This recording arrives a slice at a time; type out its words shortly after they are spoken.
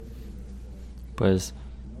Pues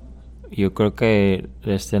yo creo que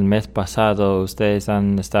desde el mes pasado ustedes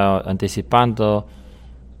han estado anticipando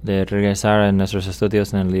de regresar a nuestros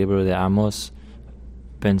estudios en el libro de Amos,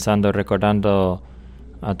 pensando, recordando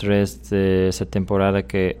a través de esa temporada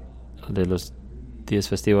que de los días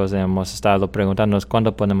festivos hemos estado preguntándonos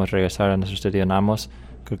cuándo podemos regresar a nuestro estudio en Amos.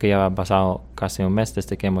 Creo que ya ha pasado casi un mes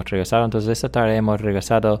desde que hemos regresado. Entonces esta tarde hemos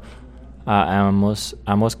regresado a Amos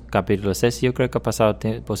capítulo 6. Yo creo que ha pasado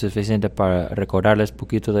tiempo suficiente para recordarles un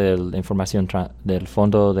poquito de la información del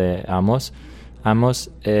fondo de Amos.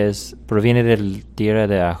 Amos proviene del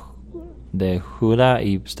tierra de Judá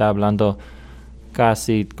y está hablando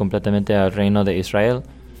casi completamente al reino de Israel.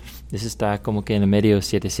 Eso está como que en el medio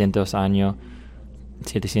 700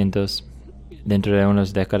 dentro de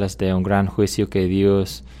unas décadas de un gran juicio que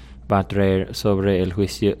Dios va a traer sobre el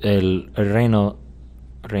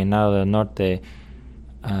reinado del norte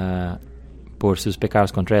por sus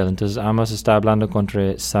pecados contra él. Entonces Amos está hablando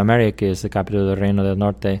contra Samaria, que es el capital del reino del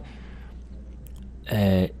norte,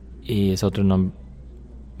 y es otro nombre.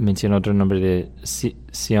 Menciona otro nombre de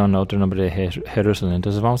Sion, otro nombre de Jerusalén.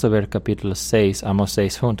 Entonces vamos a ver capítulo 6, Amos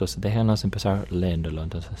 6 juntos. Déjanos empezar leyéndolo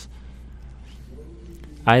entonces.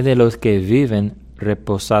 Hay de los que viven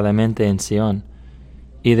reposadamente en Sion,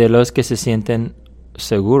 y de los que se sienten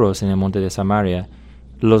seguros en el monte de Samaria,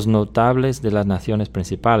 los notables de las naciones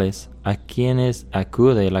principales, a quienes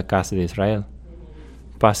acude la casa de Israel.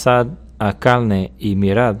 Pasad a Calne y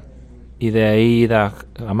mirad, y de ahí id a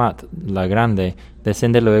Hamat, la grande,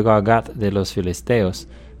 descende luego a Gat de los filisteos.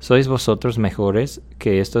 ¿Sois vosotros mejores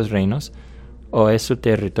que estos reinos? ¿O es su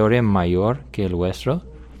territorio mayor que el vuestro?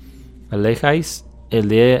 ¿Alejáis el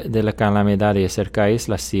día de la calamidad y acercáis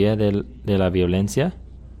la silla de la violencia?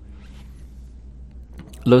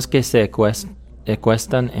 Los que se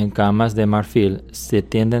acuestan en camas de marfil se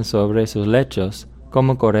tienden sobre sus lechos,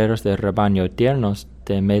 como corderos de rebaño tiernos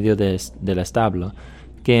de medio del establo,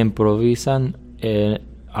 que improvisan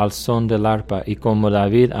al son del arpa, y como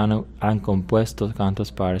David han compuesto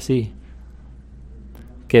cantos para sí,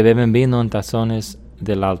 que beben vino en tazones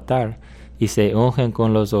del altar, y se ungen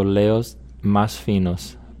con los óleos más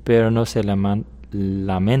finos, pero no se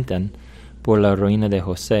lamentan por la ruina de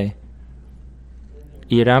José.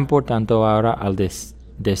 Irán por tanto ahora al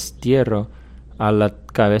destierro, a la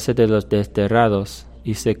cabeza de los desterrados,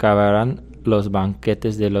 y se acabarán los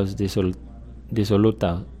banquetes de los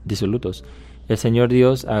disolutos. El Señor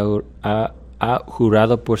Dios ha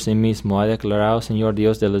jurado por sí mismo, ha declarado: Señor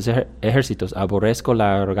Dios de los ejércitos, aborrezco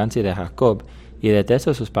la arrogancia de Jacob y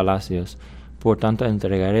detesto sus palacios. Por tanto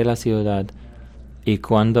entregaré la ciudad y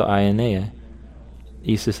cuando hay en ella.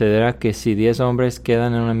 Y sucederá que si 10 hombres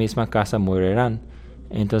quedan en una misma casa, morirán.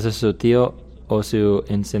 Entonces su tío o su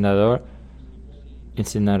incinerador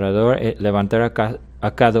levantará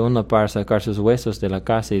a cada uno para sacar sus huesos de la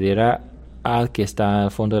casa, y dirá al que está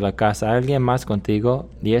al fondo de la casa: ¿alguien más contigo?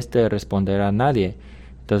 Y éste responderá: nadie.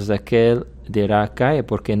 Entonces aquel dirá: cae,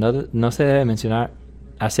 porque no se debe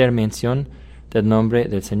hacer mención del nombre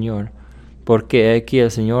del Señor. Porque aquí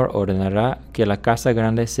el Señor ordenará que la casa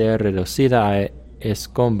grande sea reducida a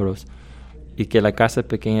escombros, y que la casa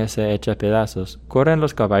pequeña sea hecha a pedazos. Corren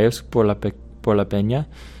los caballos por la peña,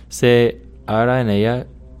 se ara en ella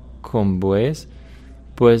con bueyes.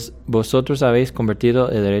 Pues vosotros habéis convertido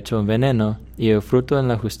el derecho en veneno, y el fruto en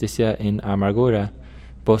la justicia en amargura.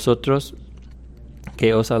 Vosotros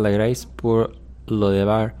que os alegráis por lo de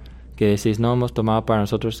Bar, que decís: no hemos tomado para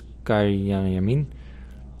nosotros Cariamín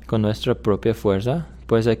con nuestra propia fuerza.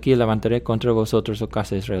 Pues aquí levantaré contra vosotros, oh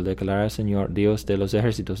casa de Israel, declarará el Señor Dios de los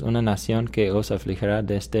ejércitos, una nación que os afligirá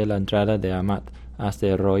desde la entrada de Hamat hasta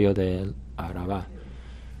el rollo del Arabá.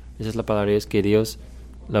 Esa es la palabra de Dios. Que Dios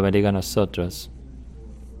la bendiga a nosotros.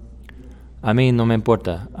 A mí no me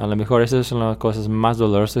importa. A lo mejor esas son las cosas más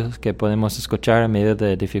dolorosas que podemos escuchar en medio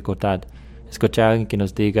de dificultad. Escuchar a alguien que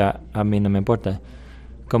nos diga: a mí no me importa.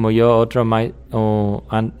 Como yo,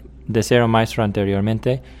 de ser un maestro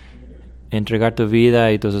anteriormente, entregar tu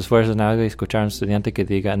vida y tus esfuerzos en algo y escuchar a un estudiante que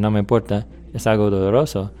diga: no me importa, es algo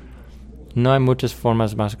doloroso. No hay muchas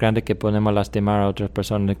formas más grandes que podemos lastimar a otras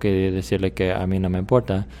personas que decirle que a mí no me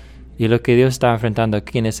importa. Y lo que Dios está enfrentando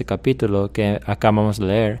aquí en ese capítulo que acabamos de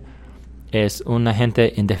leer es una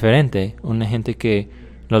gente indiferente, una gente que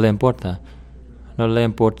no le importa. No le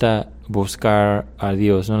importa buscar a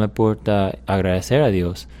Dios, no le importa agradecer a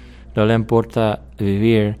Dios, no le importa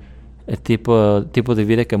vivir el tipo de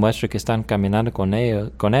vida que muestra que están caminando con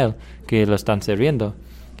él, que lo están sirviendo.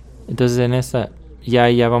 Entonces en esta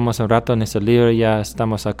ya vamos un rato en este libro, ya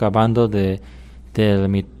estamos acabando de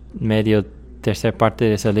medio tercer parte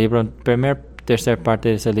de ese libro. Tercer parte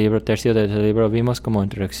de ese libro, tercio de ese libro, vimos como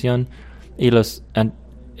introducción Y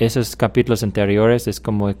esos capítulos anteriores es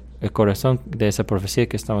como el corazón de esa profecía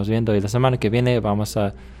que estamos viendo. Y la semana que viene vamos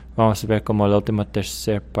a ver como la última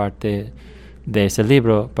tercera parte de ese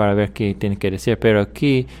libro para ver qué tiene que decir. Pero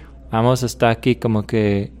aquí Amos está aquí como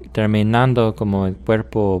que terminando como el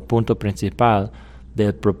punto principal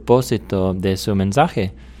del propósito de su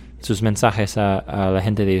mensaje, sus mensajes a la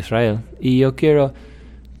gente de Israel. Y yo quiero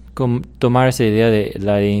tomar esa idea de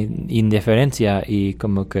la indiferencia y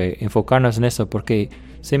como que enfocarnos en eso, porque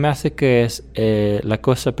se me hace que es la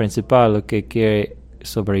cosa principal, lo que quiere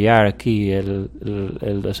subrayar aquí, el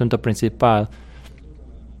asunto principal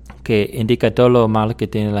que indica todo lo malo que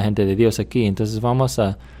tiene la gente de Dios aquí. Entonces vamos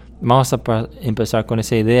a empezar con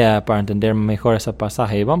esa idea para entender mejor ese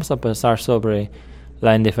pasaje. Y vamos a empezar sobre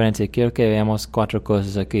la indiferencia. Quiero que veamos 4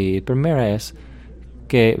 cosas aquí. La primera es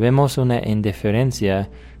que vemos una indiferencia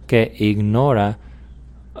que ignora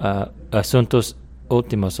asuntos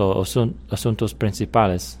últimos o asuntos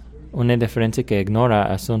principales. Una indiferencia que ignora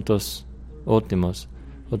asuntos últimos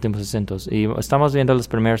asuntos. Y estamos viendo los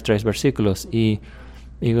primeros 3 versículos y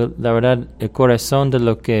la verdad, el corazón de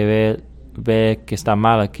lo que ve que está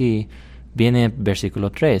mal aquí viene en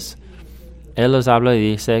versículo 3. Él les habla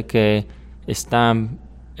y dice que están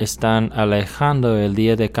alejando el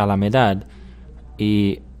día de calamidad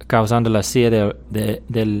y causando la silla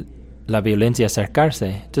de la violencia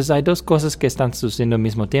acercarse. Entonces hay 2 cosas que están sucediendo al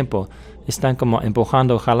mismo tiempo. Están como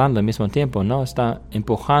empujando o jalando al mismo tiempo, ¿no? Están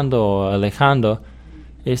empujando o alejando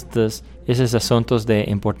esos asuntos de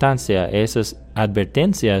importancia, esas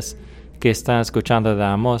advertencias que están escuchando de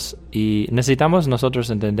Amos. Y necesitamos nosotros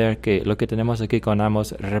entender que lo que tenemos aquí con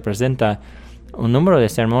Amos representa un número de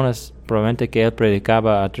sermones probablemente que él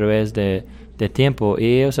predicaba a través de tiempo,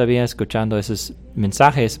 y ellos habían escuchando esos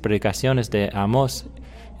mensajes, predicaciones de Amos,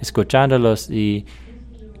 escuchándolos y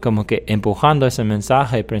como que empujando ese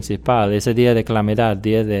mensaje principal, ese día de calamidad,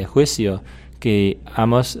 día de juicio, que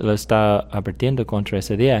Amos lo está advirtiendo contra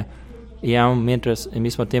ese día. Y aún mientras, al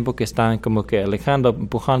mismo tiempo que están como que alejando,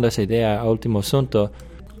 empujando esa idea a último asunto,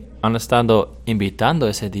 han estado invitando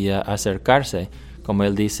ese día a acercarse, como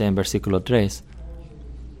él dice en versículo 3,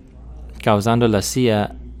 causando la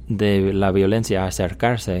silla de la violencia a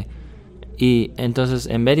acercarse. Y entonces,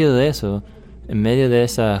 en medio de eso, en medio de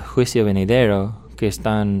ese juicio venidero que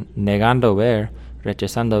están negando ver,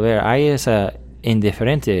 rechazando ver, hay esa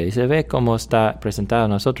indiferencia, y se ve como está presentado a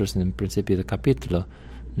nosotros en el principio del capítulo,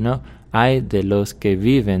 ¿no? Hay de los que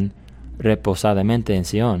viven reposadamente en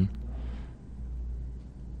Sion.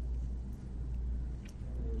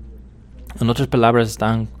 En otras palabras,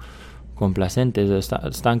 están complacentes,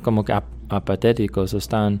 están como que apatéticos,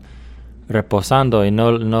 están reposando y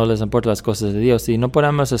no les importan las cosas de Dios. Y no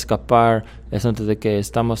podemos escapar el asunto de que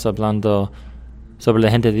estamos hablando sobre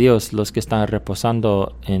la gente de Dios, los que están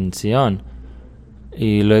reposando en Sion.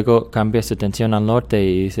 Y luego cambia su atención al norte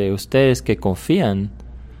y dice, ustedes que confían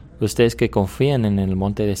en el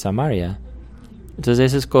monte de Samaria.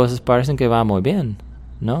 Entonces esas cosas parecen que van muy bien,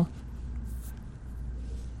 ¿no?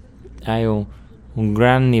 Hay un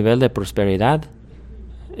gran nivel de prosperidad.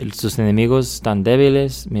 Sus enemigos están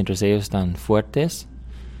débiles mientras ellos están fuertes.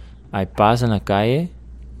 Hay paz en la calle.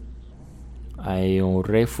 Hay un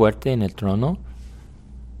rey fuerte en el trono.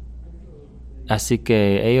 Así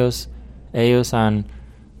que ellos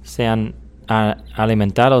se han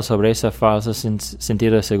alimentado sobre ese falso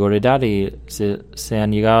sentido de seguridad y se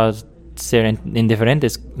han llegado a ser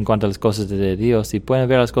indiferentes en cuanto a las cosas de Dios, y pueden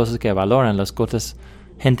ver las cosas que valoran, las cosas,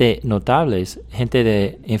 gente notables, gente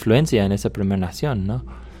de influencia en esa primera nación, ¿no?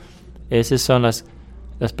 Esas son las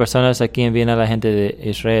personas a quien viene la gente de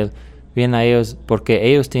Israel. Vienen a ellos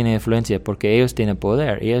porque ellos tienen influencia, porque ellos tienen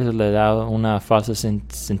poder, y eso les da una falsa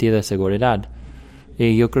sentido de seguridad.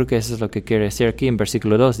 Y yo creo que eso es lo que quiere decir aquí en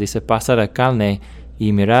versículo 2. Dice, pasad a Calne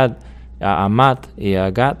y mirad a Amat y a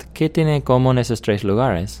Gat. ¿Qué tienen en común esos 3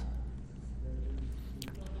 lugares?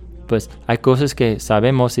 Pues hay cosas que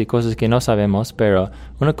sabemos y cosas que no sabemos, pero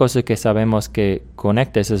una cosa que sabemos que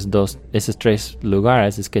conecta esos 3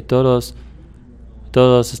 lugares es que todos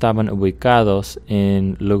estaban ubicados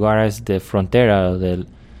en lugares de frontera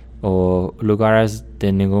o lugares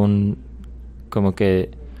de ningún, como que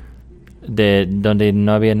de donde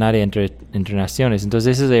no había nadie entre naciones.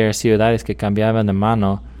 Entonces esas eran ciudades que cambiaban de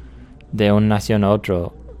mano de una nación a otra,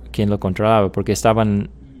 quien lo controlaba, porque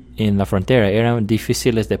estaban en la frontera, eran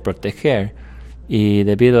difíciles de proteger, y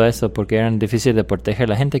debido a eso, porque eran difíciles de proteger,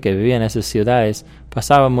 la gente que vivía en esas ciudades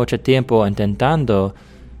pasaba mucho tiempo intentando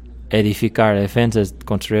edificar defensas,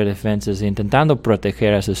 construir defensas, intentando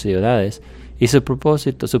proteger a sus ciudades. Y su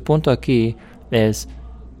punto aquí es,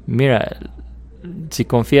 mira, si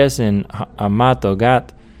confías en Amat o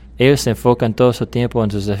Gat, ellos se enfocan todo su tiempo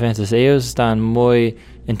en sus defensas. Ellos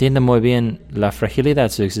entienden muy bien la fragilidad de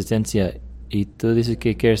su existencia. Y tú dices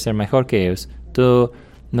que quieres ser mejor que ellos. Tú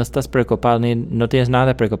no estás preocupado, no tienes nada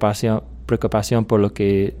de preocupación por lo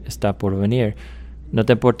que está por venir. No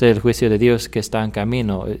te importa el juicio de Dios que está en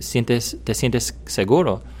camino. Te sientes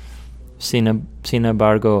seguro. Sin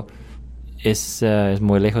embargo, es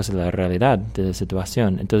muy lejos de la realidad de la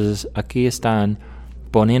situación. Entonces, aquí están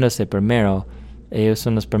poniéndose primero. Ellos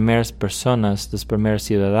son las primeras personas, los primeros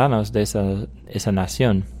ciudadanos de esa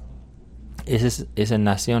nación. Esa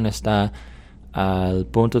nación está al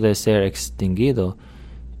punto de ser extinguido.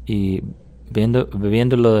 Y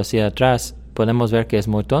viéndolo hacia atrás, podemos ver que es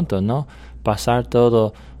muy tonto, ¿no? Pasar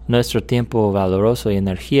todo nuestro tiempo valoroso y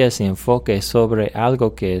energías y enfoque sobre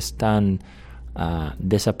algo que están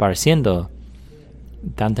desapareciendo,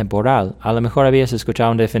 tan temporal. A lo mejor habías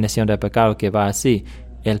escuchado una definición de pecado que va así.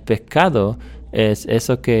 El pecado es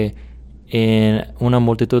eso que en una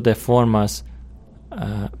multitud de formas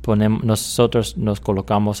nosotros nos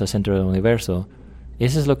colocamos al centro del universo.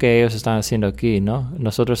 Eso es lo que ellos están haciendo aquí, ¿no?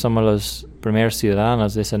 Nosotros somos los primeros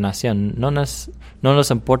ciudadanos de esa nación. No nos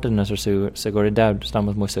importa nuestra seguridad,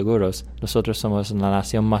 estamos muy seguros. Nosotros somos la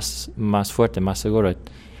nación más fuerte, más segura.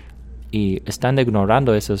 Y están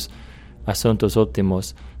ignorando esos asuntos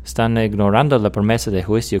últimos. Están ignorando la promesa de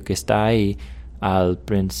juicio que está ahí al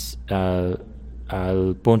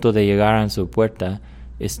punto de llegar a su puerta.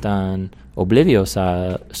 Están oblivios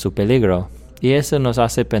a su peligro. Y eso nos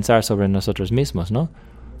hace pensar sobre nosotros mismos, ¿no?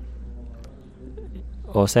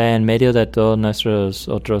 O sea, en medio de todas nuestras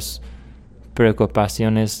otras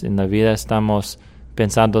preocupaciones en la vida, estamos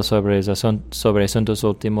pensando sobre asuntos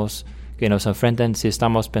últimos que nos enfrentan. Si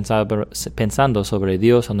estamos pensando sobre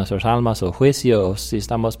Dios o nuestras almas o juicio, o si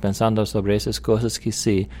estamos pensando sobre esas cosas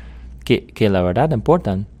que la verdad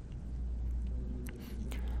importan.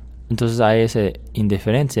 Entonces hay esa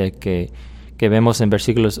indiferencia que vemos en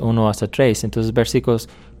versículos 1 hasta 3. Entonces, versículos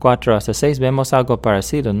 4 hasta 6 vemos algo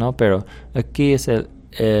parecido, ¿no? Pero aquí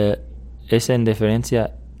esa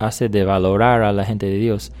indiferencia hace de valorar a la gente de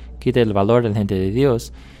Dios. Quita el valor de la gente de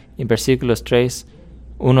Dios. En versículos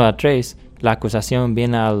 1 a 3, la acusación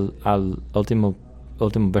viene al último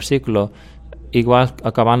versículo. Igual,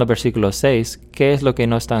 acabando versículo 6, ¿qué es lo que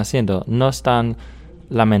no están haciendo? No están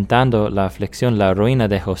lamentando la aflicción, la ruina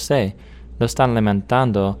de José. No están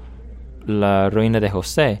lamentando la ruina de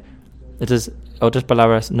José. Entonces, otras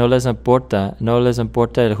palabras, no les importa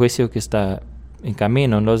el juicio que está en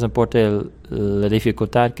camino, no les importa la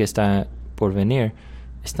dificultad que está por venir.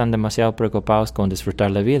 Están demasiado preocupados con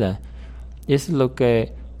disfrutar la vida. Y eso es lo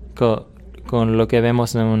que con lo que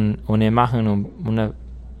vemos en una imagen,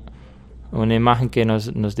 una imagen que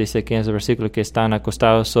nos dice aquí en ese versículo, que están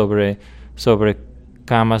acostados sobre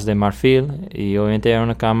camas de marfil, y obviamente era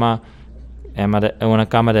una cama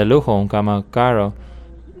de lujo, una cama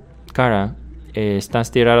cara. Están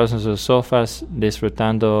tirados en sus sofás,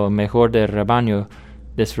 disfrutando mejor del rebaño,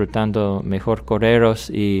 disfrutando mejor corderos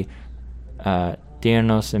y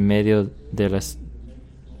tiernos en medio del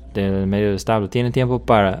medio establo. Tienen tiempo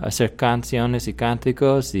para hacer canciones y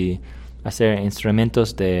cánticos y hacer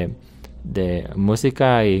instrumentos de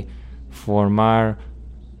música y formar,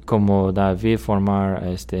 como David, formar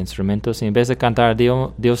instrumentos. Y en vez de cantar a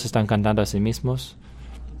Dios están cantando a sí mismos.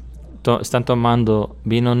 Están tomando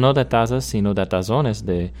vino no de tazas, sino de tazones,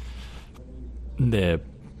 de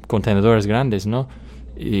contenedores grandes, ¿no?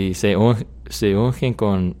 Y se ungen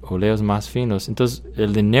con óleos más finos. Entonces,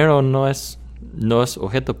 el dinero no es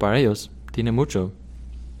objeto para ellos. Tiene mucho.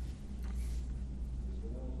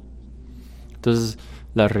 Entonces,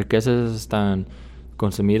 las riquezas están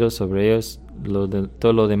consumidas sobre ellos.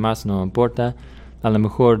 Todo lo demás no importa. A lo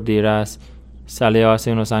mejor dirás, salió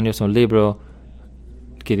hace unos años un libro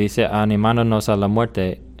que dice animándonos a la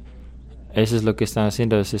muerte. Eso es lo que están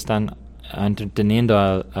haciendo. Se están entreteniendo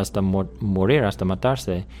hasta morir, hasta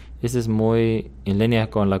matarse. Eso es muy en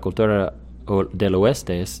línea con la cultura del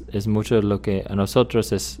oeste. Es mucho lo que a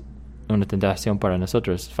nosotros es una tentación para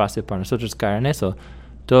nosotros. Es fácil para nosotros caer en eso.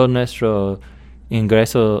 Todo nuestro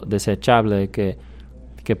ingreso desechable que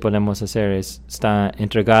podemos hacer está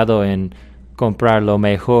entregado en comprar lo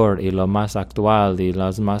mejor y lo más actual y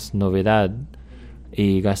las más novedad,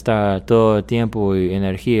 y gastar todo el tiempo y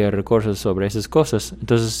energía y recursos sobre esas cosas.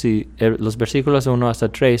 Entonces, si los versículos 1 hasta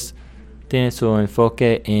 3 tienen su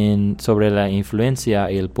enfoque sobre la influencia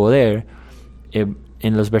y el poder, en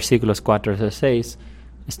los versículos 4 hasta 6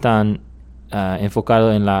 están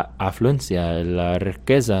enfocados en la afluencia, en las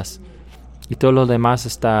riquezas. y todo lo demás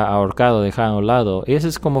está ahorcado, dejado a un lado. Y eso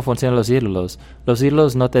es como funcionan los ídolos. Los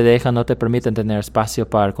ídolos no te dejan, no te permiten tener espacio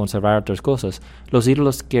para conservar otras cosas. Los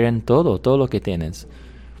ídolos quieren todo lo que tienes.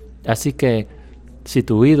 Así que si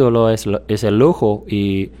tu ídolo es el lujo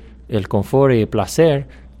y el confort y el placer,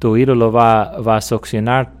 tu ídolo va a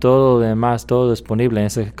succionar todo lo demás, todo disponible en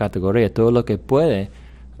esa categoría. Todo lo que puede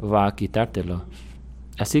va a quitártelo.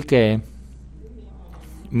 Así que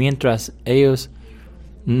mientras ellos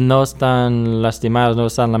no están lastimados, no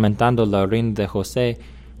están lamentando la ruina de José,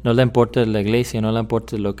 no le importa la iglesia, no le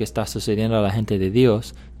importa lo que está sucediendo a la gente de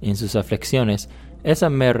Dios en sus aflicciones.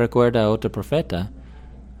 Esa me recuerda a otro profeta.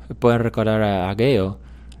 Pueden recordar a Ageo.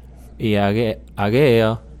 Y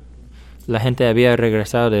Ageo, la gente había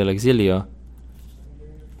regresado del exilio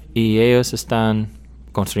y ellos están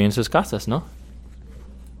construyendo sus casas, ¿no?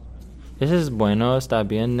 Eso es bueno, está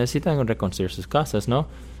bien, necesitan reconstruir sus casas, ¿no?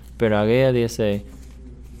 Pero Ageo dice,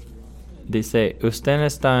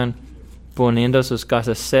 ustedes están poniendo sus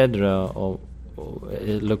casas cedro o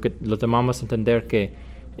lo tomamos a entender que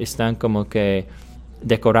están como que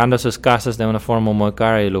decorando sus casas de una forma muy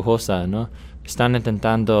cara y lujosa, ¿no? Están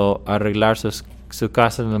intentando arreglar su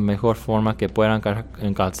casa de la mejor forma que puedan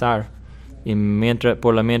calzar. Y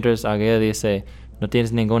mientras Ageo dice, no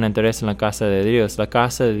tienes ningún interés en la casa de Dios. La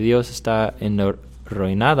casa de Dios está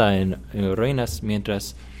arruinada, en ruinas,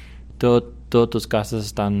 mientras todas tus casas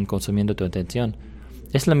están consumiendo tu atención.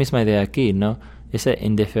 Es la misma idea aquí, ¿no? Esa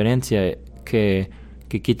indiferencia que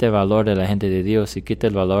quita el valor de la gente de Dios y quita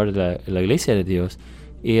el valor de la iglesia de Dios.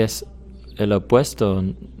 Y es el opuesto,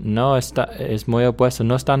 es muy opuesto.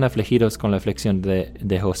 No están afligidos con la aflicción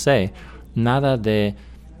de José. Nada de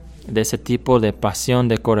ese tipo de pasión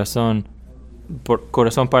de corazón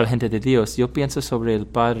para la gente de Dios. Yo pienso sobre el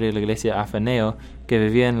padre de la iglesia Afaneo, que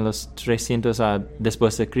vivía en los 300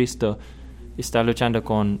 después de Cristo. Está luchando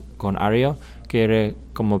con Ario, que era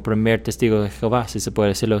como primer testigo de Jehová, si se puede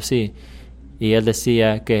decirlo así. Y él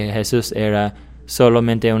decía que Jesús era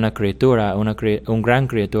solamente una criatura, una gran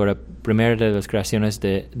criatura, primera de las creaciones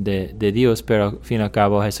de Dios, pero al fin y al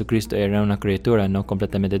cabo Jesucristo era una criatura, no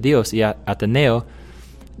completamente Dios. Y Ateneo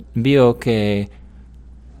vio que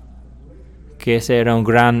esa era una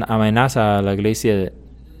gran amenaza a la iglesia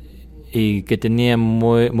y que tenía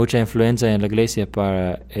mucha influencia en la iglesia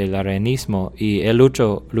para el arianismo, y él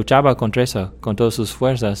luchaba contra eso con todas sus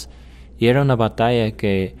fuerzas, y era una batalla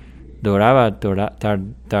que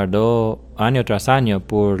tardó año tras año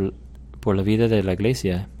por la vida de la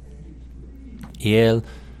iglesia. Y él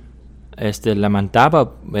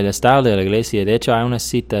lamentaba el estado de la iglesia. De hecho, hay una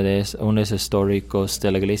cita de unos históricos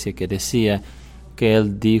de la iglesia que decía que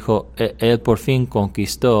él dijo, él por fin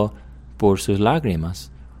conquistó por sus lágrimas.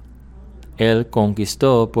 Él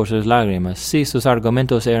conquistó por sus lágrimas. Sí, sus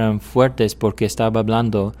argumentos eran fuertes porque estaba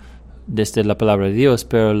hablando desde la palabra de Dios,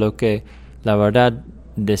 pero lo que la verdad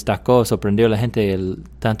sorprendió a la gente, el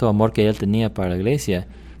tanto amor que él tenía para la iglesia,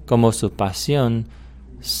 como su pasión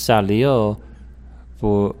salió,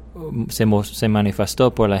 se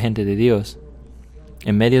manifestó por la gente de Dios.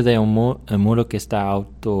 En medio de un mundo que está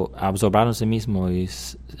autoabsorbado en sí mismo y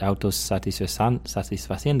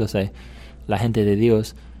autosatisfaciéndose, la gente de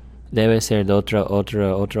Dios debe ser de otra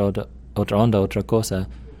onda, otra cosa,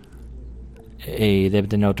 y debe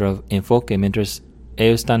tener otro enfoque. Mientras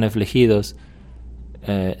ellos están afligidos,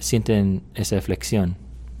 sienten esa aflicción.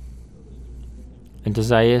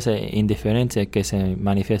 Entonces hay esa indiferencia que se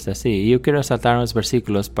manifiesta así. Y yo quiero saltar unos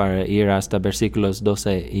versículos para ir hasta versículos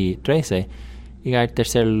 12 y 13. Y hay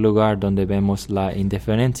tercer lugar donde vemos la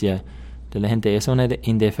indiferencia de la gente. Es una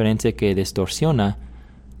indiferencia que distorsiona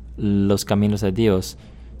los caminos de Dios.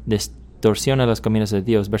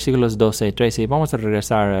 Versículos 12 y 13. Vamos a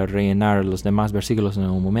regresar a rellenar los demás versículos en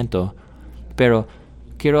un momento. Pero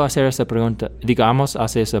quiero hacer esa pregunta. Digamos,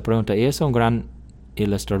 hacer esa pregunta. Y es un gran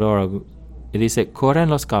ilustrador. Y dice, ¿corren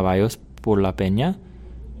los caballos por la peña?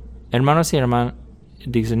 Hermanos y hermanas,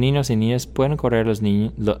 dice, niños y niñas, ¿pueden correr los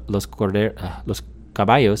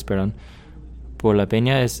caballos, por la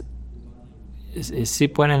peña? Sí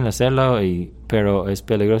pueden hacerlo, pero es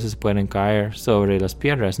peligroso, se pueden caer sobre las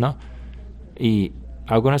piedras, ¿no? Y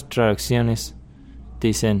algunas traducciones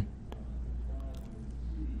dicen,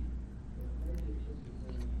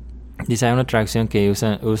 hay una traducción que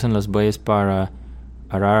usan los bueyes para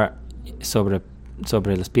arar sobre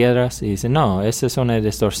las piedras, y dice, no, esa es una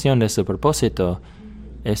distorsión de su propósito.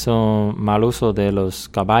 Es un mal uso de los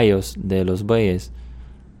caballos, de los bueyes.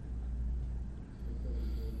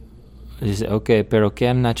 Dice, ok, pero ¿qué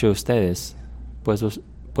han hecho ustedes?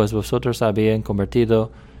 Pues vosotros habían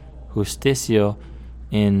convertido justicia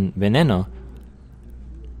en veneno.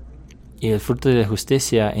 y el fruto de la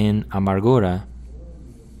justicia en amargura.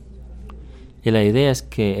 Y la idea es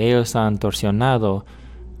que ellos han torsionado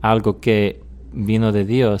algo que vino de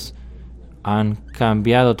Dios, han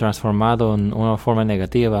cambiado, transformado en una forma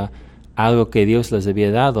negativa algo que Dios les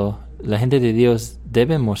había dado. La gente de Dios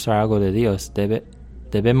debe mostrar algo de Dios,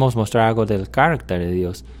 debemos mostrar algo del carácter de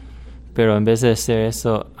Dios. Pero en vez de hacer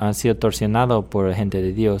eso, han sido torsionados por la gente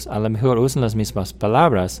de Dios. A lo mejor usan las mismas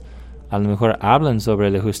palabras, a lo mejor hablan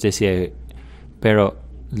sobre la justicia, pero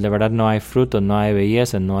de verdad no hay fruto, no hay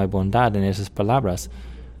belleza, no hay bondad en esas palabras.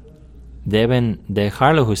 Deben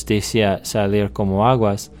dejar la justicia salir como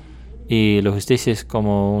aguas, y la justicia es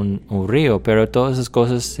como un río, pero todas esas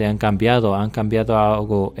cosas se han cambiado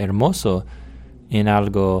algo hermoso en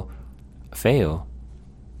algo feo.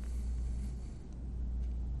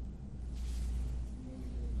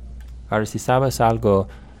 Ahora, si sabes algo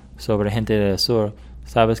sobre gente del sur,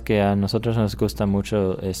 sabes que a nosotros nos gustan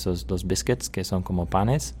mucho los biscuits, que son como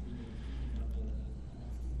panes.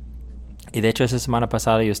 Y de hecho, esa semana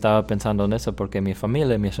pasada yo estaba pensando en eso, porque mi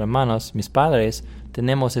familia, mis hermanos, mis padres,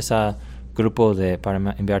 tenemos ese grupo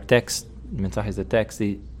para enviar mensajes de texto,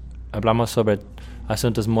 y hablamos sobre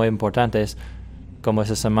asuntos muy importantes, como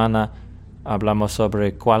esa semana hablamos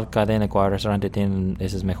sobre cuál cadena, cuál restaurante tiene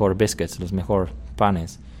esos mejores biscuits, los mejores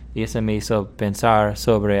panes. Y eso me hizo pensar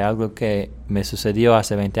sobre algo que me sucedió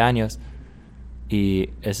hace 20 años. Y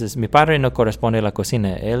mi padre no corresponde a la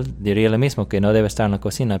cocina. Él diría lo mismo, que no debe estar en la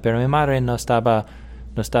cocina. Pero mi madre estaba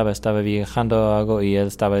viajando algo, y él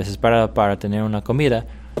estaba desesperado para tener una comida.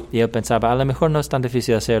 Y él pensaba, a lo mejor no es tan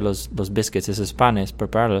difícil hacer los biscuits, esos panes,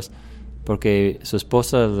 prepararlos, porque su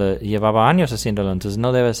esposa llevaba años haciéndolo, entonces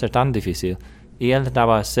no debe ser tan difícil. Y él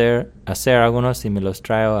intentaba hacer algunos, y me los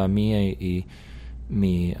trajo a mí y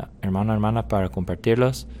mi hermana para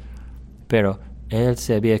compartirlos. Pero él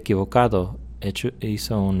se había equivocado,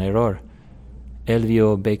 hizo un error. Él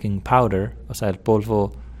vio baking powder, o sea, el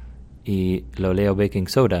polvo, y lo leo baking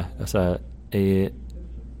soda, o sea,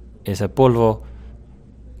 ese polvo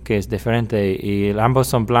que es diferente, y ambos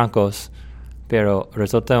son blancos, pero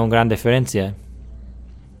resulta una gran diferencia.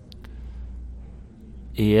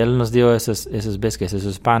 Y él nos dio esos biscuits,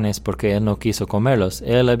 esos panes, porque él no quiso comerlos.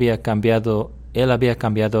 Él había cambiado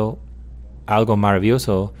algo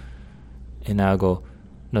maravilloso en algo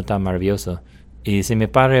no tan maravilloso. Y si mi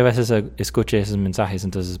padre a veces escucha esos mensajes,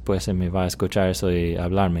 entonces pues él me va a escuchar eso y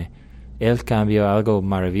hablarme. Él cambió algo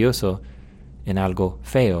maravilloso en algo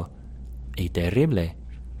feo y terrible.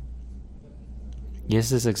 Y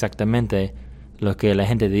eso es exactamente lo que la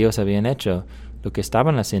gente de Dios habían hecho, lo que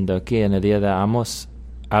estaban haciendo aquí en el día de Amos,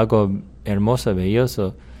 algo hermoso,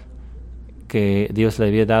 belloso, que Dios le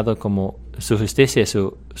había dado como su justicia,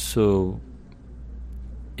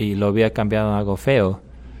 y lo había cambiado en algo feo.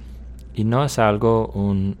 Y no es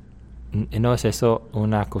no es eso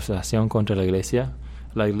una acusación contra la iglesia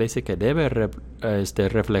que debe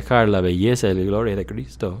reflejar la belleza y la gloria de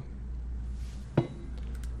Cristo.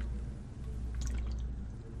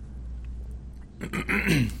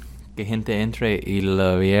 Que gente entre y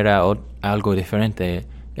lo viera algo diferente,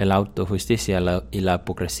 la autojusticia y la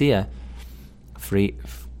hipocresía,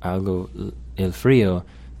 el frío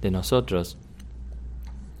de nosotros,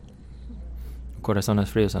 corazones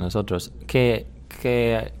fríos a nosotros. Qué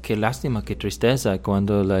lástima, qué tristeza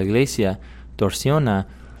cuando la iglesia torsiona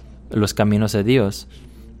los caminos de Dios.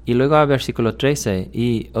 Y luego a versículo 13,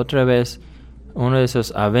 y otra vez uno de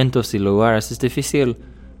esos eventos y lugares. Es difícil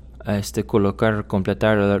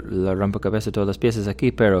completar la rompecabezas de todas las piezas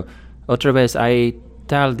aquí, pero otra vez hay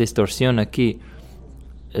tal distorsión aquí.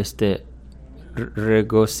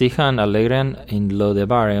 Regocijan, alegran en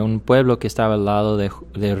Lodebar, en un pueblo que estaba al lado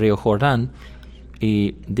del río Jordán,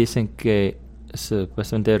 y dicen que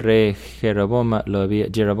supuestamente el rey Jeroboam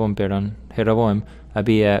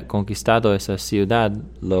había conquistado esa ciudad,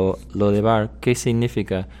 Lodebar. ¿Qué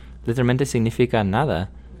significa? Literalmente significa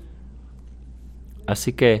nada.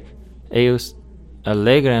 Así que ellos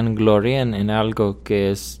alegran, glorian en algo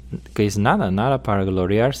que es nada para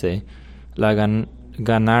gloriarse.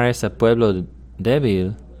 Ganar ese pueblo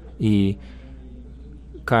débil, y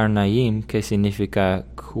Karnaim, que significa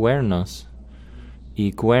cuernos,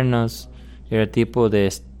 y cuernos era tipo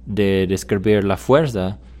de describir la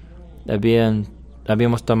fuerza.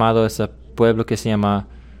 Habíamos tomado ese pueblo que se llama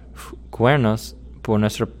cuernos por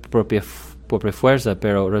nuestra propia fuerza,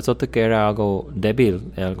 pero resulta que era algo débil,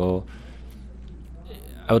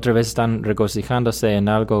 otra vez están regocijándose en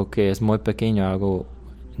algo que es muy pequeño, algo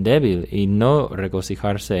débil, y no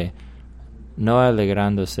regocijarse, no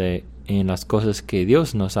alegrándose en las cosas que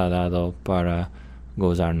Dios nos ha dado para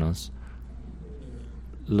gozarnos.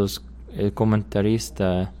 El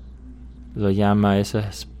comentarista lo llama esa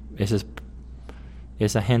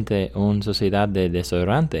gente una sociedad de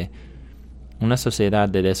desodorante. Una sociedad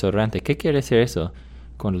de desodorante. ¿Qué quiere decir eso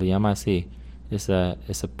cuando lo llama así?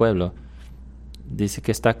 Ese pueblo. Dice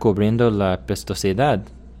que está cubriendo la pestosidad.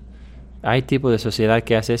 Hay tipo de sociedad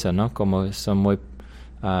que hace eso, ¿no? Como son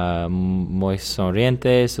muy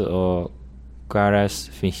sonrientes o caras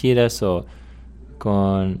fingidas o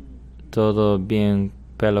con todo bien,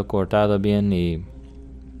 pelo cortado bien y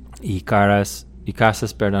casas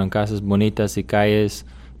bonitas y calles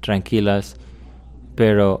tranquilas,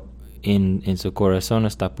 pero en su corazón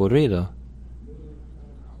está podrido.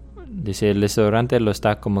 Dice, el desodorante lo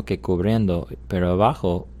está como que cubriendo, pero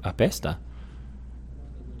abajo apesta.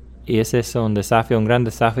 Y ese es un gran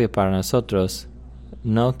desafío para nosotros,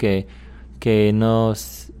 no que no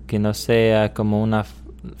sea como una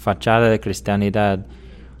fachada de cristianidad,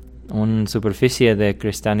 una superficie de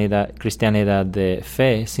cristianidad de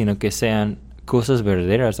fe, sino que sean cosas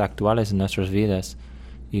verdaderas, actuales en nuestras vidas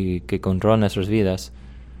y que controlan nuestras vidas.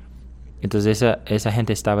 Entonces esa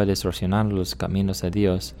gente estaba distorsionando los caminos de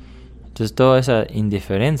Dios. Entonces toda esa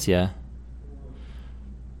indiferencia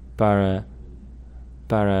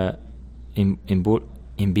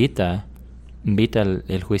invita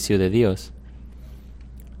el juicio de Dios.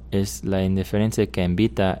 Es la indiferencia que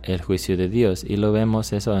invita el juicio de Dios. Y lo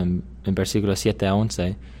vemos eso en versículos 7 a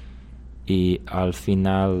 11 y al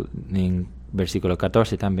final en versículo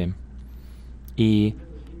 14 también. Y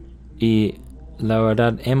la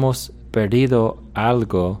verdad hemos perdido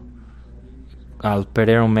algo al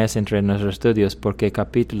perder un mes entre nuestros estudios, porque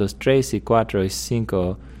capítulos 3 y 4 y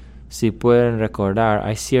 5, si pueden recordar,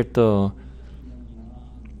 hay cierto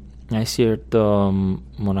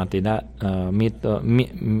monotidad,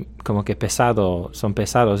 como que son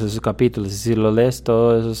pesados esos capítulos. Y si lo lees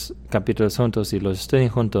todos esos capítulos juntos y los estudian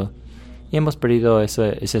juntos, y hemos perdido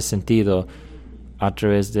ese sentido a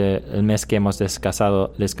través del mes que hemos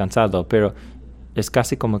descansado, pero es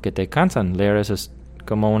casi como que te cansan leer esos,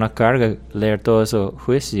 como una carga leer todo ese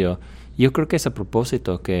juicio. Yo creo que es a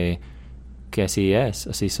propósito que así es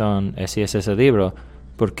ese libro,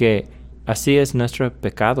 porque así es nuestro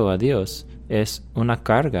pecado a Dios, es una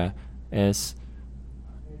carga,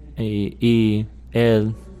 y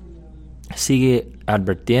Él sigue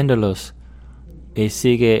advirtiéndolos y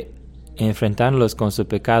sigue enfrentándolos con su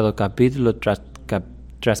pecado capítulo tras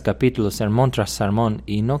capítulo, sermón tras sermón,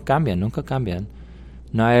 y nunca cambian.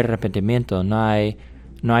 No hay arrepentimiento, no hay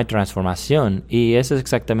transformación, y eso es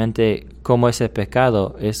exactamente como ese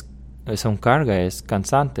pecado es una carga, es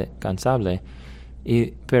cansable.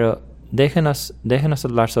 Pero déjenos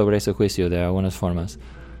hablar sobre ese juicio de algunas formas.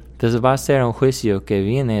 Entonces va a ser un juicio que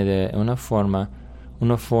viene de una forma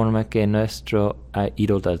que nuestra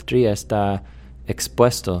idolatría está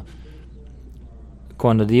expuesto.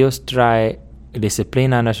 Cuando Dios trae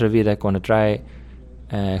disciplina a nuestra vida, cuando trae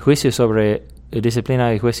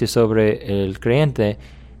disciplina y juicio sobre el creyente,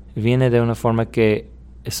 viene de una forma que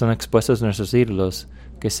son expuestos nuestros ídolos,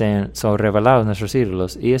 que son revelados nuestros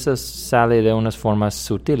ídolos, y eso sale de unas formas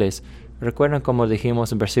sutiles. Recuerden, como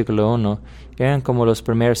dijimos en versículo 1, eran como los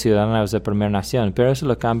primeros ciudadanos de primera nación, pero eso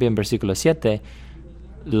lo cambia en versículo 7,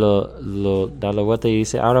 lo da la vuelta y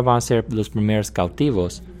dice, ahora van a ser los primeros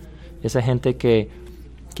cautivos. Esa gente que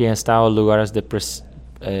ha estado en lugares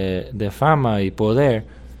de fama y poder,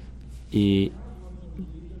 y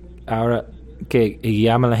ahora que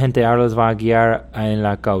guiamos a la gente, ahora los va a guiar en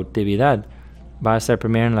la cautividad. Va a ser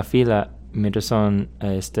primero en la fila mientras son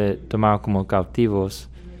tomados como cautivos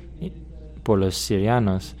por los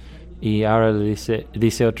sirianos. Y ahora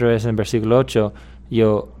dice otra vez en versículo 8,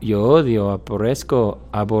 yo odio,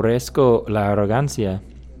 aborrezco la arrogancia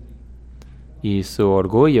y su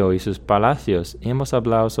orgullo y sus palacios. Hemos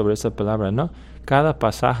hablado sobre esa palabra, ¿no? Cada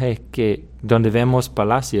pasaje donde vemos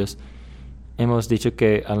palacios, hemos dicho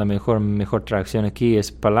que a lo mejor traducción aquí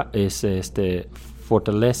es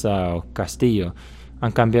fortaleza o castillo.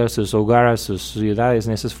 Han cambiado sus hogares, sus ciudades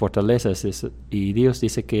en esas fortalezas, y Dios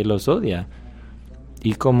dice que los odia.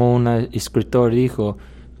 Y como un escritor dijo,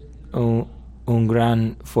 un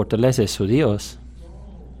gran fortaleza es su Dios.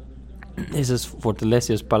 Esas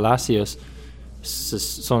fortalezas, palacios,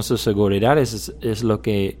 son sus seguridades, es lo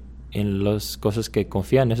que en las cosas que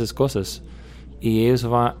confían en esas cosas, y él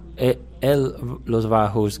los va a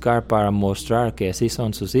juzgar para mostrar que así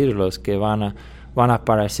son sus ídolos, que van a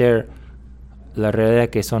parecer la realidad,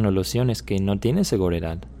 que son ilusiones, que no tienen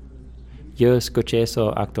seguridad. Yo escuché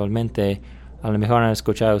eso actualmente. A lo mejor han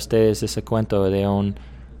escuchado ustedes ese cuento de un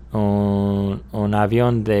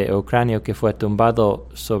avión de Ucrania que fue tumbado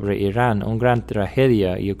sobre Irán, una gran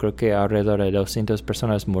tragedia. Yo creo que alrededor de 200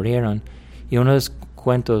 personas murieron, y uno de los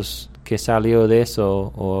cuentos que salió de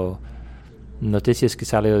eso, o noticias que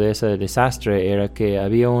salió de ese desastre, era que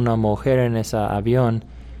había una mujer en ese avión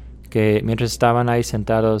que mientras estaban ahí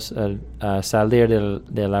sentados a salir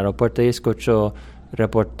del aeropuerto, y escuchó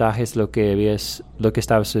reportajes lo que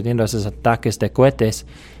estaba sucediendo, esos ataques de cohetes,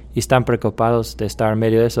 y están preocupados de estar en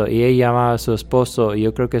medio de eso. Y ella llamaba a su esposo, y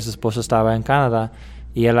yo creo que su esposo estaba en Canadá,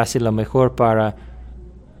 y él hace lo mejor para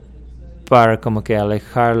como que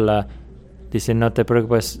alejarla. Dice, no te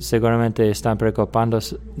preocupes, seguramente están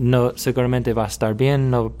preocupándose, no, seguramente va a estar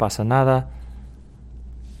bien, no pasa nada.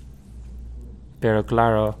 Pero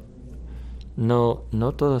claro,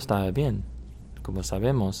 no todo está bien, como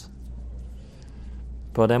sabemos.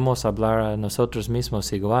 Podemos hablar a nosotros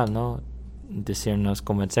mismos igual, ¿no? Decirnos,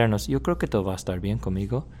 convencernos, yo creo que todo va a estar bien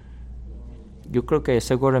conmigo. Yo creo que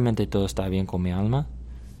seguramente todo está bien con mi alma.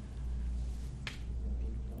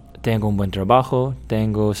 Tengo un buen trabajo,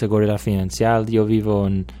 tengo seguridad financiera, yo vivo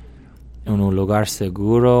en un lugar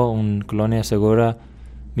seguro, una colonia segura,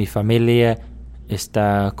 mi familia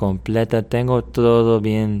está completa, tengo todo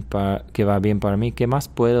bien que va bien para mí. ¿Qué más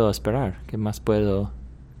puedo esperar? ¿Qué más puedo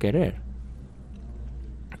querer?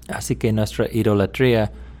 Así que nuestra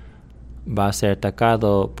idolatría va a ser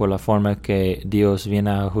atacado por la forma que Dios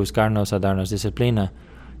viene a juzgarnos, a darnos disciplina.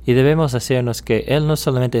 Y debemos hacernos que Él no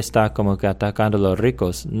solamente está como que atacando a los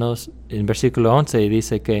ricos. En versículo 11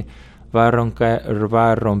 dice que va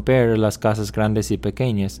a romper las casas grandes y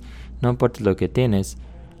pequeñas. No importa lo que tienes,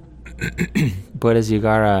 puedes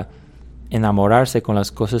llegar a enamorarse con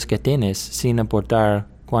las cosas que tienes sin importar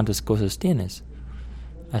cuántas cosas tienes.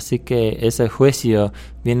 Así que ese juicio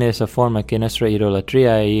viene de esa forma que nuestra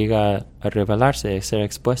idolatría llega a revelarse, a ser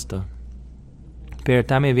expuesto. Pero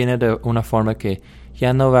también viene de una forma que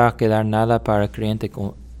ya no va a quedar nada para el creyente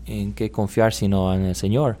en que confiar sino en el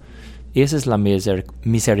Señor. Y esa es la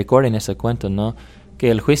misericordia en ese cuento, ¿no? Que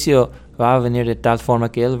el juicio va a venir de tal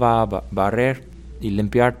forma que Él va a barrer y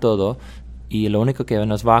limpiar todo, y lo único que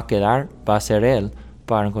nos va a quedar va a ser Él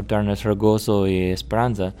para encontrar nuestro gozo y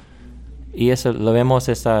esperanza. Y eso lo vemos,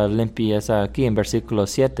 esa limpieza aquí en versículo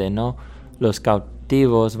 7, ¿no? Los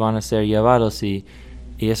cautivos van a ser llevados y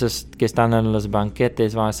esos que están en los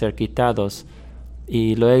banquetes van a ser quitados.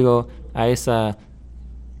 Y luego a este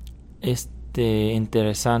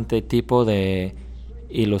interesante tipo de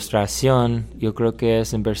ilustración, yo creo que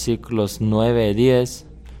es en versículos 9 y 10,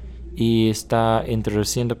 y está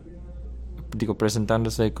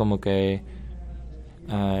presentándose como que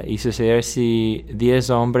y suceder si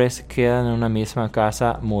 10 hombres quedan en una misma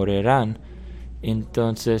casa, morirán.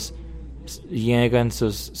 Entonces llegan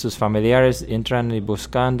sus familiares, entran y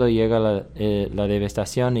buscando, llega la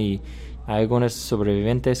devastación, y hay algunos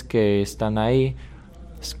sobrevivientes que están ahí,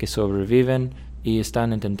 que sobreviven y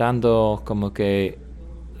están intentando como que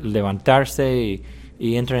levantarse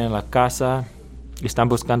y entran en la casa, y están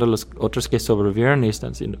buscando los otros que sobrevivieron y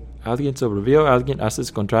están diciendo, ¿alguien sobrevivió? ¿Has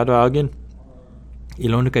encontrado a alguien? Y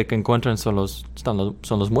lo único que encuentran son los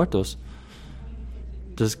muertos.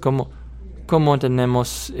 Entonces, ¿cómo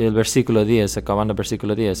entendemos el versículo 10, acabando el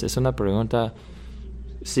versículo 10? Es una pregunta.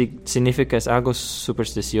 ¿Significa es algo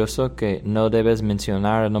supersticioso que no debes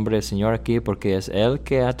mencionar el nombre del Señor aquí porque es Él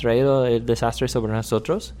que ha traído el desastre sobre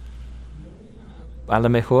nosotros? A lo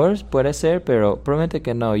mejor puede ser, pero probablemente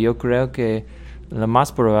que no. Yo creo que lo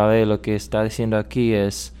más probable de lo que está diciendo aquí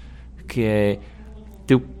es que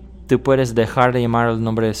tú puedes dejar de llamar el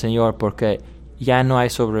nombre del Señor porque ya no hay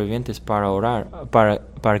sobrevivientes para orar,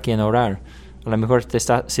 para quien orar. A lo mejor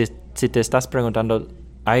si te estás preguntando,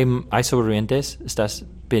 ¿hay sobrevivientes? Estás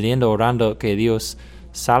pidiendo, orando que Dios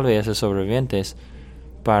salve a esos sobrevivientes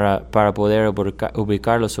para poder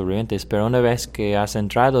ubicar los sobrevivientes. Pero una vez que has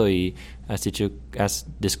entrado y has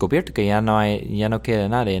descubierto que ya no queda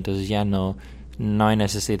nadie, entonces ya no hay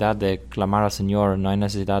necesidad de clamar al Señor, no hay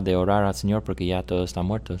necesidad de orar al Señor porque ya todos están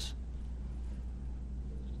muertos.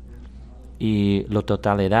 Y la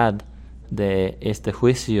totalidad de este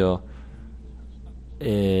juicio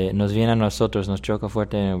nos viene a nosotros, nos choca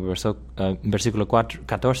fuerte en el versículo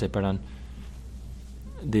 14,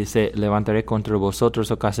 Dice, levantaré contra vosotros,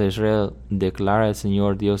 oh casa de Israel, declara el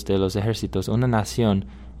Señor Dios de los ejércitos, una nación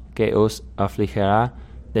que os afligirá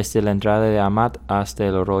desde la entrada de Amat hasta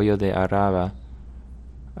el arroyo de Araba,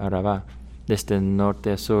 desde el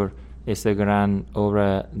norte a sur. Esta gran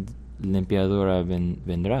obra limpiadora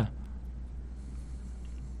vendrá.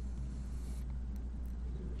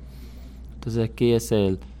 Entonces aquí es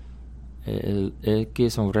aquí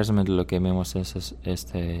es un resumen de lo que vemos en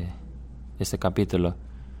este capítulo.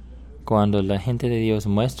 Cuando la gente de Dios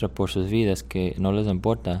muestra por sus vidas que no les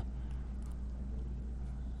importa,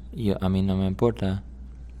 a mí no me importa,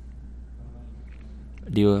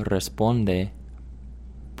 Dios responde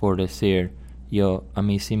por decir, a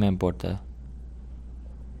mí sí me importa.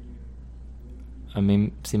 A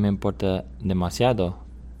mí sí me importa demasiado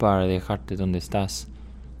para dejarte donde estás,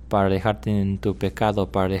 para dejarte en tu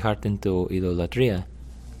pecado, para dejarte en tu idolatría.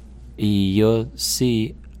 Y yo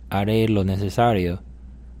sí haré lo necesario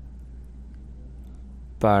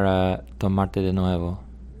para tomarte de nuevo,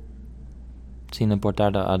 sin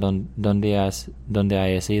importar a dónde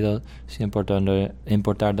hayas ido, sin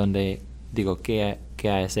importar dónde, qué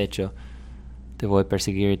hayas hecho. Te voy a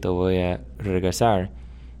perseguir y te voy a regresar.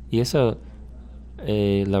 Y eso,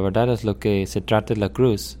 la verdad, es lo que se trata de la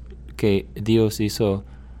cruz, que Dios hizo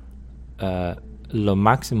lo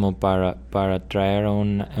máximo para traer a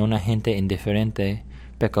una gente indiferente,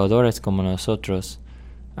 pecadores como nosotros,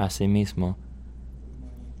 a sí mismo.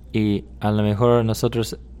 Y a lo mejor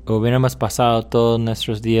nosotros hubiéramos pasado todos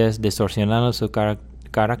nuestros días distorsionando su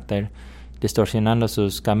carácter, distorsionando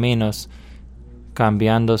sus caminos,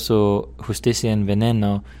 cambiando su justicia en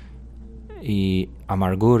veneno y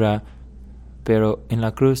amargura, pero en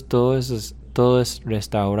la cruz todo es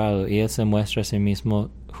restaurado y Él se muestra a sí mismo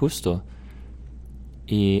justo.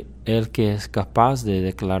 Y Él que es capaz de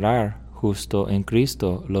declarar justo en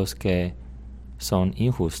Cristo los que son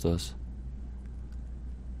injustos.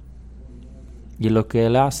 Y lo que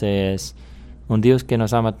Él hace es, un Dios que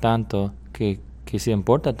nos ama tanto, que se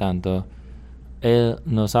importa tanto, Él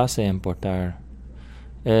nos hace importar.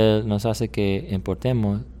 Él nos hace que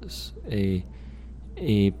importemos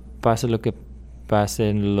y pase lo que pase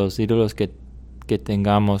en los ídolos que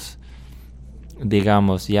tengamos,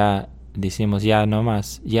 decimos ya no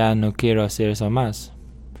más, ya no quiero hacer eso más.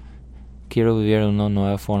 Quiero vivir de una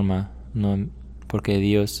nueva forma, porque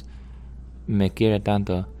Dios me quiere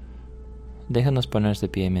tanto. Déjanos ponernos de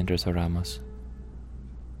pie mientras oramos.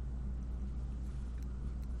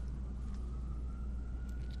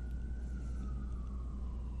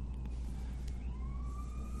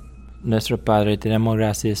 Nuestro Padre, te damos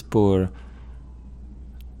gracias por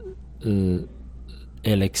el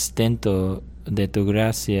extento de tu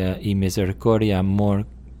gracia y misericordia, amor,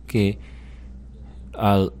 que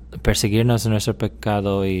al perseguirnos en nuestro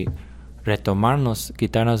pecado y retomarnos,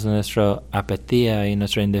 quitarnos nuestra apatía y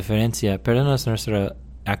nuestra indiferencia, perdónanos nuestra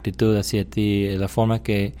actitud hacia ti, la forma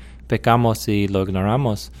que pecamos y lo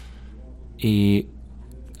ignoramos y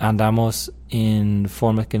andamos en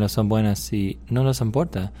formas que no son buenas y no nos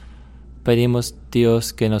importa. Pedimos,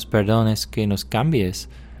 Dios, que nos perdones, que nos cambies,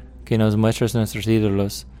 que nos muestres nuestros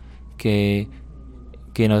ídolos, que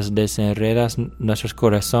nos desenredas nuestros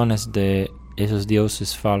corazones de esos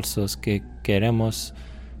dioses falsos que queremos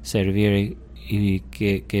servir y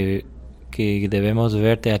que debemos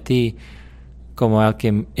verte a ti como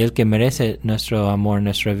el que merece nuestro amor,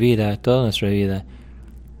 nuestra vida, toda nuestra vida.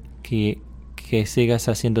 Que sigas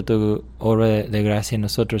haciendo tu obra de gracia en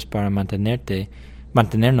nosotros para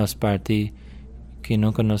mantenernos para ti, que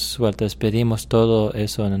nunca nos sueltes. Pedimos todo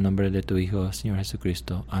eso en el nombre de tu Hijo, Señor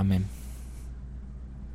Jesucristo. Amén.